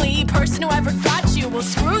only person who ever got you? Well,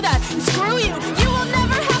 screw that and screw you. You will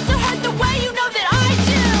never have to hurt the way you know that I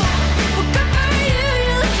do. Well, good for you,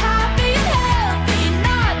 you look happy and healthy.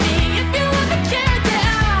 Not me, if you ever cared to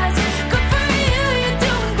ask. Good for you.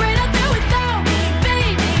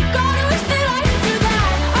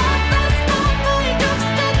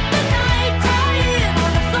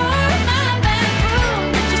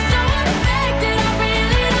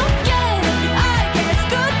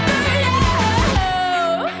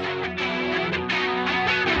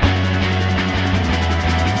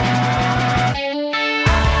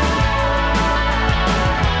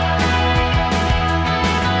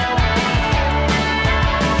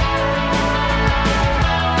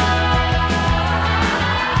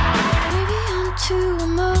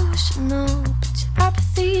 emotional, but your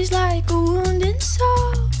apathy's like a wound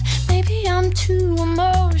inside. Maybe I'm too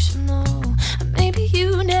emotional, or maybe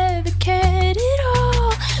you never cared at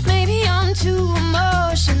all. Maybe I'm too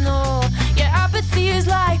emotional. Your apathy is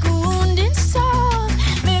like a wound inside.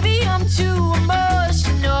 Maybe I'm too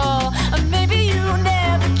emotional, or maybe you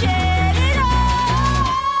never cared at all.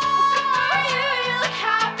 You look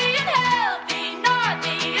happy and healthy, not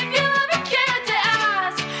me. If you ever cared to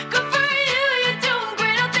ask, good for you, you're doing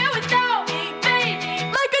great out there without me,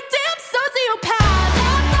 baby. Like a damn sociopath.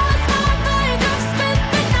 I've lost my mind. I've spent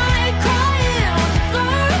the night crying on the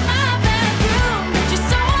floor of my bedroom. But you're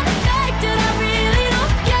so unaffected, I really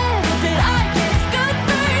don't care. But I guess good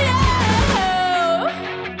for you.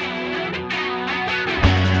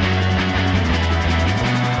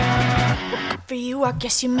 For you, I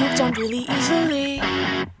guess you moved on really easily.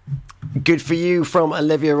 Good for you from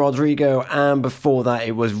Olivia Rodrigo, and before that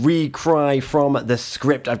it was Recry from The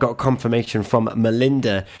Script. I've got confirmation from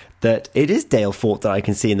Melinda that it is Dale Fort that I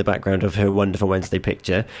can see in the background of her Wonderful Wednesday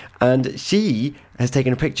picture, and she has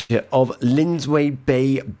taken a picture of Lindsway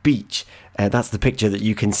Bay Beach. That's the picture that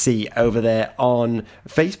you can see over there on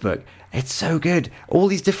Facebook. It's so good. All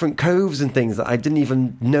these different coves and things that I didn't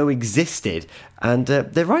even know existed, and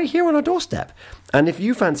they're right here on our doorstep. And if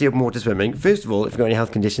you fancy open water swimming, first of all, if you've got any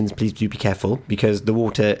health conditions, please do be careful, because the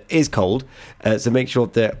water is cold, so make sure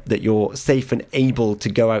that you're safe and able to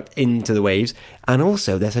go out into the waves. And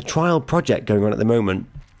also, there's a trial project going on at the moment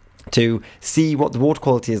to see what the water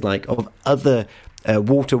quality is like of other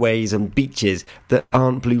waterways and beaches that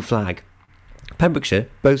aren't blue flag. Pembrokeshire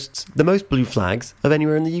boasts the most blue flags of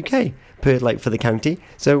anywhere in the UK, for the county.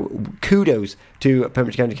 So kudos to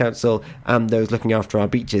Pembrokeshire County Council and those looking after our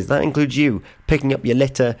beaches. That includes you picking up your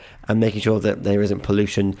litter and making sure that there isn't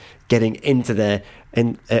pollution getting into there,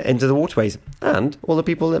 into the waterways, and all the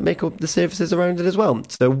people that make up the services around it as well.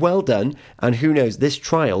 So well done. And who knows, this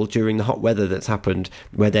trial during the hot weather that's happened,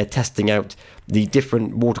 where they're testing out the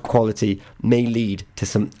different water quality, may lead to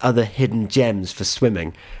some other hidden gems for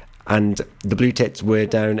swimming. And the Blue Tits were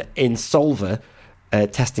down in Solva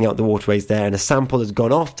testing out the waterways there, and a sample has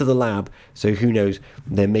gone off to the lab, so who knows,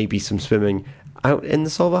 there may be some swimming out in the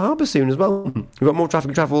Solva Harbour soon as well. We've got more traffic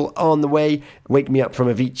and travel on the way. Wake Me Up from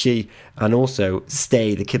Avicii, and also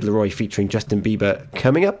Stay, the Kid Laroi featuring Justin Bieber,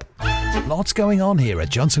 coming up. Lots going on here at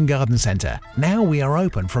Johnson Garden Centre. Now we are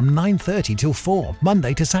open from 9:30 till 4,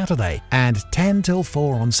 Monday to Saturday, and 10 till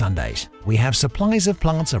 4 on Sundays. We have supplies of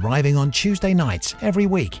plants arriving on Tuesday nights every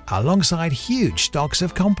week, alongside huge stocks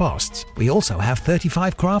of composts. We also have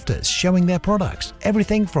 35 crafters showing their products,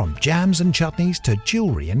 everything from jams and chutneys to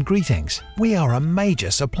jewellery and greetings. We are a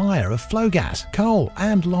major supplier of flow gas, coal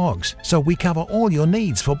and logs, so we cover all your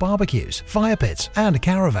needs for barbecues, fire pits and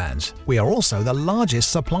caravans. We are also the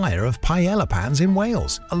largest supplier of paella pans in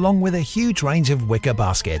Wales, along with a huge range of wicker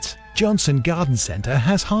baskets. Johnson Garden Centre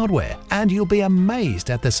has hardware, and you'll be amazed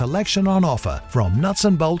at the selection on offer, from nuts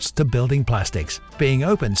and bolts to building plastics. Being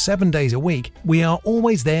open 7 days a week, we are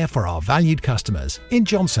always there for our valued customers. In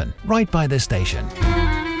Johnson, right by the station.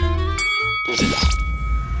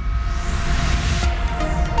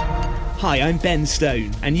 Hi, I'm Ben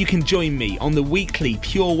Stone, and you can join me on the weekly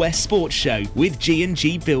Pure West Sports Show with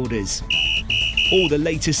G&G Builders. All the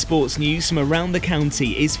latest sports news from around the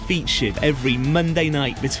county is featured every Monday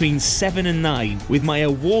night between 7 and 9 with my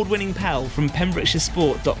award-winning pal from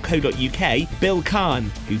PembrokeshireSport.co.uk, Bill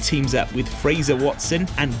Kahn, who teams up with Fraser Watson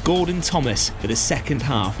and Gordon Thomas for the second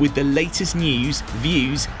half with the latest news,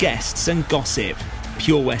 views, guests and gossip.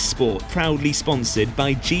 Pure West Sport, proudly sponsored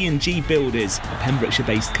by G&G Builders, a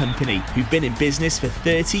Pembrokeshire-based company who've been in business for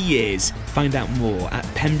 30 years. Find out more at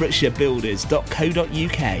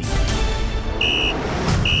PembrokeshireBuilders.co.uk.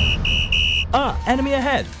 Ah, enemy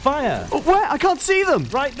ahead. Fire. Oh, where? I can't see them.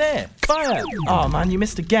 Right there. Fire. Oh, man, you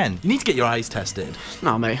missed again. You need to get your eyes tested.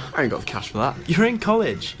 Nah, mate, I ain't got the cash for that. You're in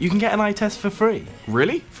college. You can get an eye test for free.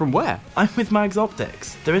 Really? From where? I'm with Mags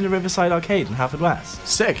Optics. They're in the Riverside Arcade in Haverfordwest.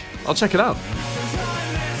 Sick. I'll check it out.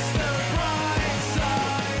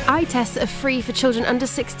 Eye tests are free for children under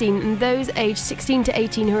 16 and those aged 16 to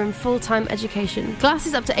 18 who are in full-time education.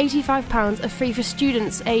 Glasses up to £85 are free for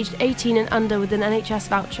students aged 18 and under with an NHS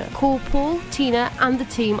voucher. Call Paul, Tina and the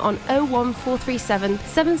team on 01437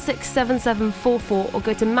 767744 or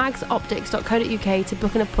go to magsoptics.co.uk to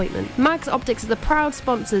book an appointment. Mags Optics are the proud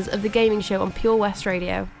sponsors of the gaming show on Pure West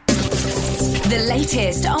Radio. The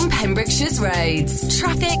latest on Pembrokeshire's roads,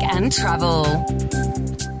 traffic and travel.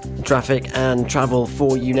 Traffic and travel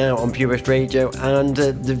for you now on Pure West Radio, and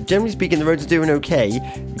generally speaking the roads are doing okay.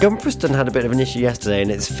 Dumfrieston had a bit of an issue yesterday, and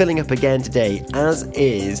it's filling up again today, as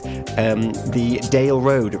is the Dale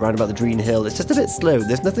Road around about the Dreen Hill. It's just a bit slow.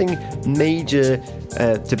 There's nothing major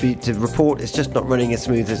to report. It's just not running as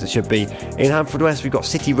smooth as it should be. In Haverfordwest, we've got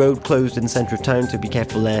City Road closed in the centre of town, so be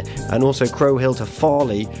careful there. And also Crow Hill to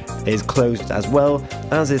Farley is closed as well,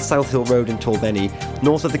 as is South Hill Road in Torbenny.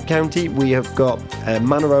 North of the county, we have got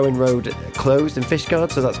Manor Owen Road closed in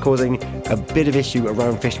Fishguard, so that's causing a bit of issue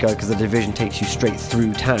around Fishguard because the division takes you straight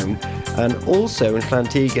through town. And also in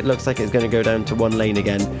Llantyg, it looks like it's going to go down to one lane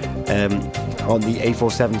again on the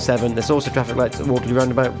A477. There's also traffic lights at Waterloo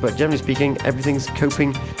Roundabout, but generally speaking, everything's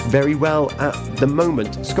coping very well at the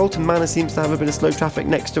moment. Scolton Manor seems to have a bit of slow traffic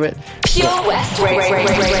next to it. Pure West Radio.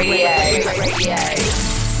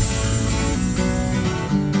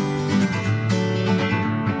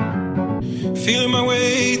 Feeling my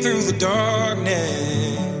way through the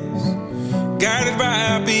darkness, guided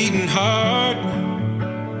by a beating heart.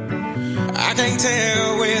 I can't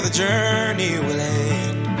tell where the journey will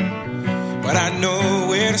end, but I know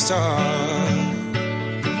where to start.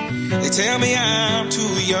 They tell me I'm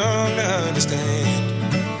too young to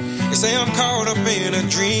understand. They say I'm caught up in a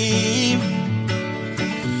dream.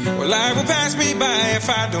 Well, life will pass me by if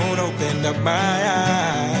I don't open up my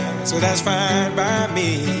eyes. So that's fine by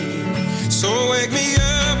me. So wake me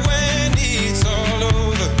up when it's all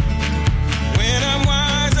over, when I'm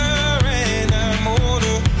wiser and I'm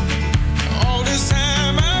older. All this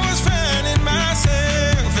time I was finding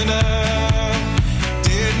myself and I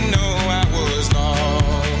didn't know I was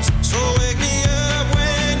lost. So wake me up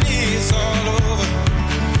when it's all over,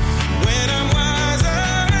 when I'm wiser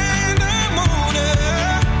and I'm older.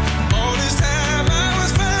 All this time I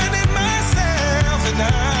was finding myself and I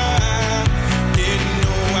didn't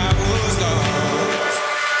know I was lost.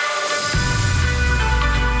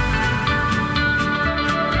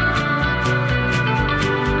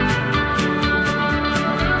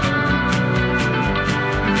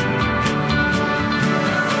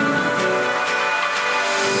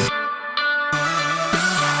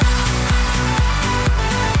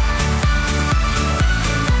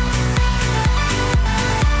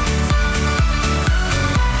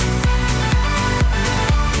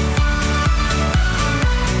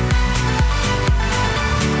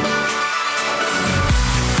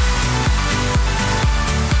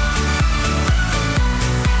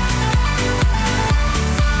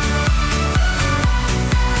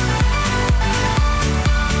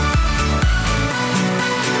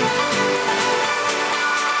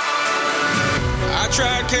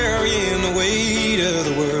 Tried carrying the weight of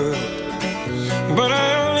the world, but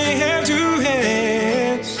I only have two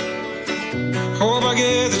hands. Hope I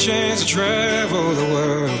get the chance to travel the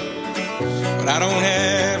world, but I don't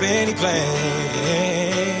have any plans.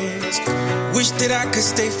 Wish that I could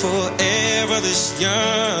stay forever this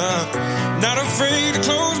young, not afraid to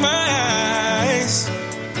close my eyes.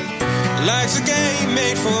 Life's a game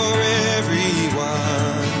made for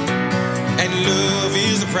everyone, and love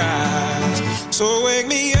is the prize. So wake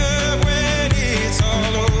me up when it's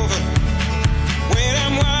all over, when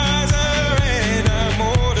I'm wiser and I'm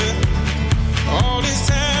older. All this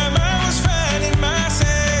time I was finding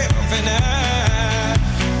myself and I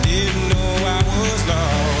didn't know I was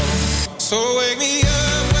lost. So wake me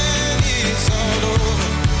up when it's all over,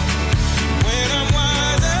 when I'm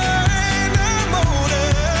wiser and I'm older.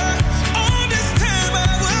 All this time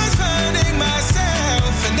I was finding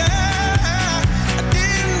myself and I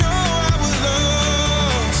didn't know I was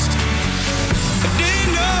lost. I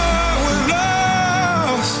didn't know I was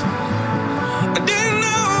lost. I didn't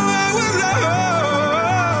know I was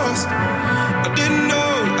lost. I didn't know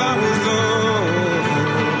I was lost. I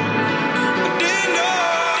didn't know.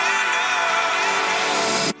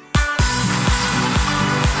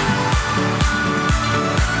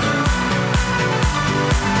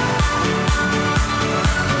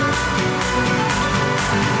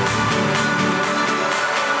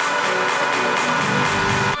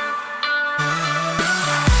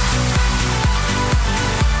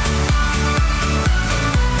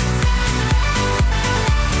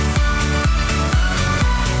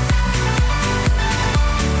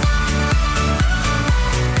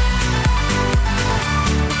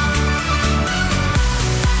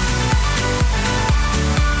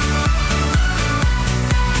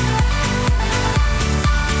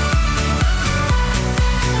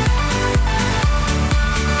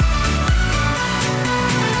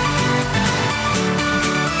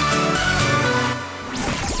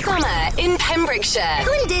 In Pembrokeshire.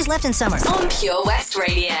 How many days left in summer? On Pure West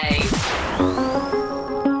Radio.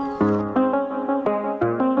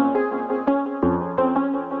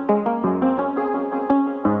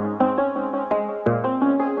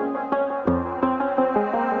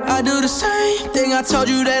 I told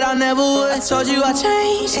you that I never would. I told you I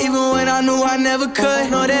changed, even when I knew I never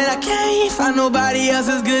could. Know that I can't find nobody else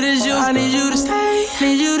as good as you. I need you to stay,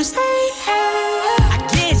 need you to stay. I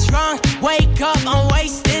get drunk, wake up, I'm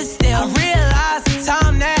wasted still. I realize the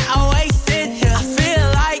time that I wasted here. I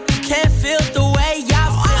feel like you can't feel the way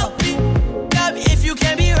I feel. Up if you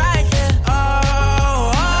can be right here.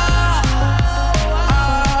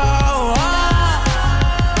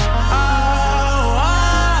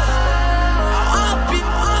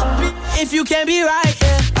 If you can't be right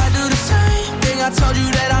here, I do the same thing. I told you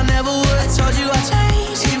that I never would. I told you I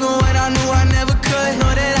changed, even when I knew I never could.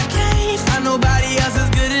 Know that I can't find nobody else as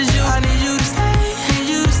good as you. I need you to stay, need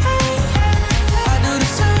you to stay. I do the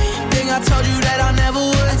same thing. I told you that I never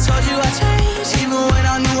would. I told you I changed, even when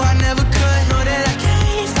I knew I never could. Know that I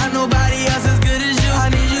can't find nobody else as good as you. I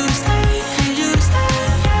need you to stay, need you to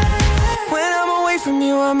stay. When I'm away from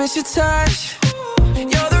you, I miss your touch.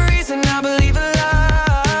 You're the reason I believe in love.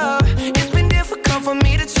 For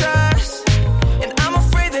me to trust, and I'm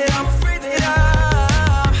afraid that ain't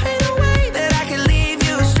no way that I can leave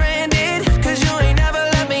you stranded, cause you ain't never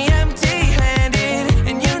left me empty-handed,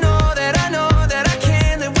 and you know that I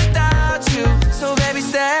can't live without you, so baby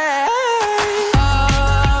stay.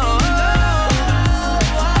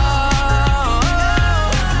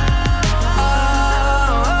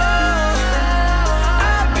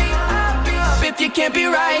 If you can't be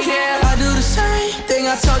right here, I do the same thing.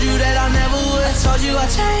 I told you that I never would. I told you I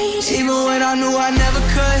changed, even when I knew I never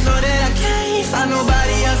could. Know that I can't find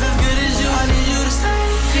nobody else as good as you. I need you to stay,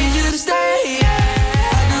 need you to stay. Yeah.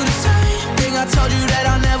 I do the same thing. I told you that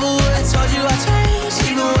I never would. I told you I changed,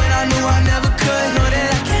 even when I knew I never could. Know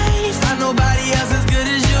that I can't find nobody else as good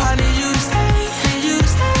as you. I need you to stay, need you to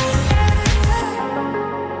stay.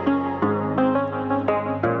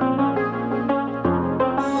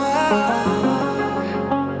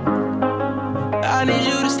 I need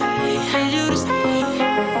you to stay, need you to stay.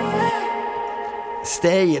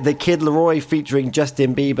 Stay, the Kid Laroi featuring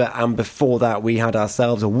Justin Bieber, and before that we had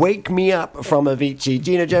ourselves Wake Me Up from Avicii.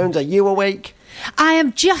 Gina Jones, are you awake? I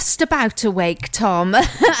am just about awake, Tom.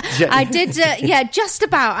 I did, just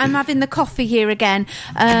about. I'm having the coffee here again.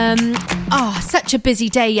 Such a busy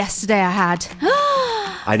day yesterday I had.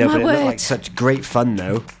 I know, but it looked like such great fun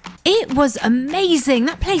though. It was amazing.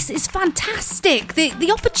 That place is fantastic.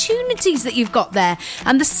 The opportunities that you've got there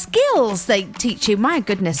and the skills they teach you. My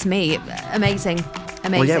goodness me, amazing.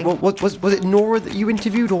 Well, yeah. Was it Nora that you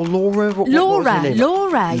interviewed, or Laura? Laura,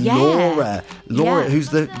 yeah. Laura, who's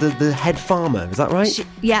the head farmer. Is that right?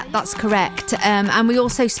 Yeah, that's correct. And we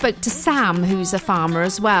also spoke to Sam, who's a farmer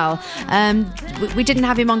as well. We didn't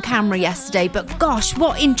have him on camera yesterday, but gosh,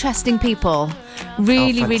 what interesting people.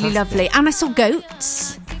 Really, really lovely. And I saw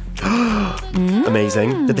goats.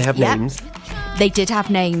 Amazing. Did they have names? They did have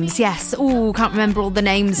names, yes. Oh, can't remember all the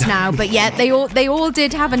names now, but yeah, they all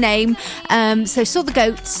did have a name. So saw the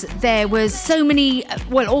goats. There was so many,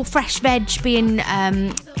 all fresh veg being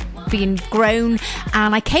grown,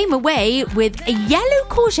 and I came away with a yellow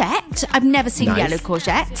courgette. I've never seen yellow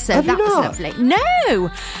courgette, so that was lovely.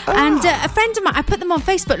 No. And a friend of mine, I put them on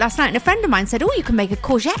Facebook last night, and a friend of mine said, you can make a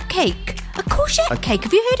courgette cake. A courgette cake?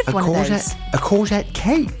 Have you heard of one of those? A courgette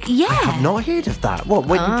cake? Yeah. I have not heard of that. What?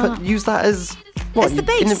 Use that as what? As the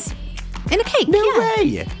base. In a cake, No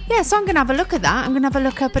way. Yeah, so I'm going to have a look at that. I'm going to have a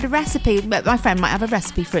look up at a recipe. My friend might have a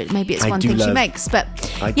recipe for it. Maybe it's one thing she makes. But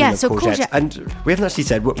yeah, so courgette. And we haven't actually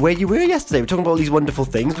said where you were yesterday. We're talking about all these wonderful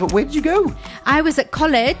things, but where did you go? I was at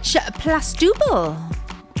college, Plastubal.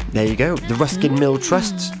 There you go. The Ruskin Mill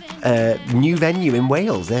Trust's new venue in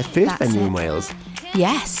Wales. Their first venue in Wales.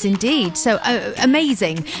 Yes, indeed. So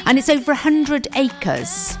amazing. And it's over 100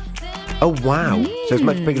 acres. Oh, wow. So it's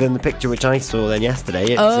much bigger than the picture which I saw then yesterday.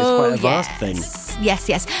 It's quite a vast thing. Yes.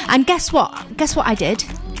 And guess what? Guess what I did?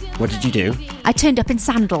 What did you do? I turned up in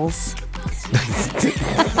sandals.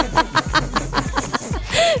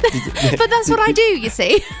 But that's what I do, you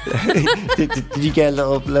see. Did you get a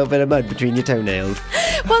little bit of mud between your toenails?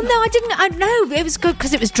 Well, no, I didn't. No, it was good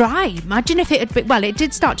because it was dry. Imagine if it had been... Well, it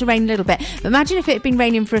did start to rain a little bit. But imagine if it had been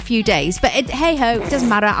raining for a few days. But hey-ho, it doesn't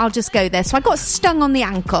matter. I'll just go there. So I got stung on the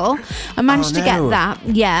ankle. I managed to get that.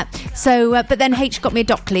 Yeah. So, but then H got me a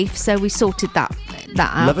dock leaf, so we sorted that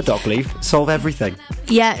out. Love a dock leaf. Solve everything.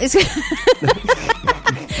 Yeah.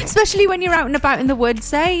 Especially when you're out and about in the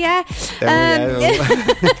woods, eh? Yeah.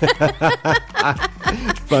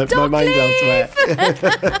 My mind's elsewhere.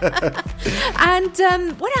 And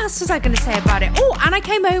what else was I going to say about it? Oh, and I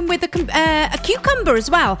came home with a cucumber as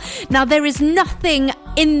well. Now, there is nothing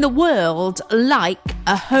in the world like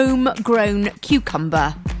a homegrown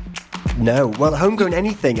cucumber. No, well, homegrown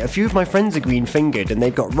anything. A few of my friends are green-fingered and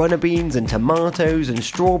they've got runner beans and tomatoes and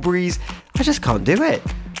strawberries. I just can't do it.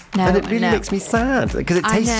 No, and it really no. makes me sad because it I tastes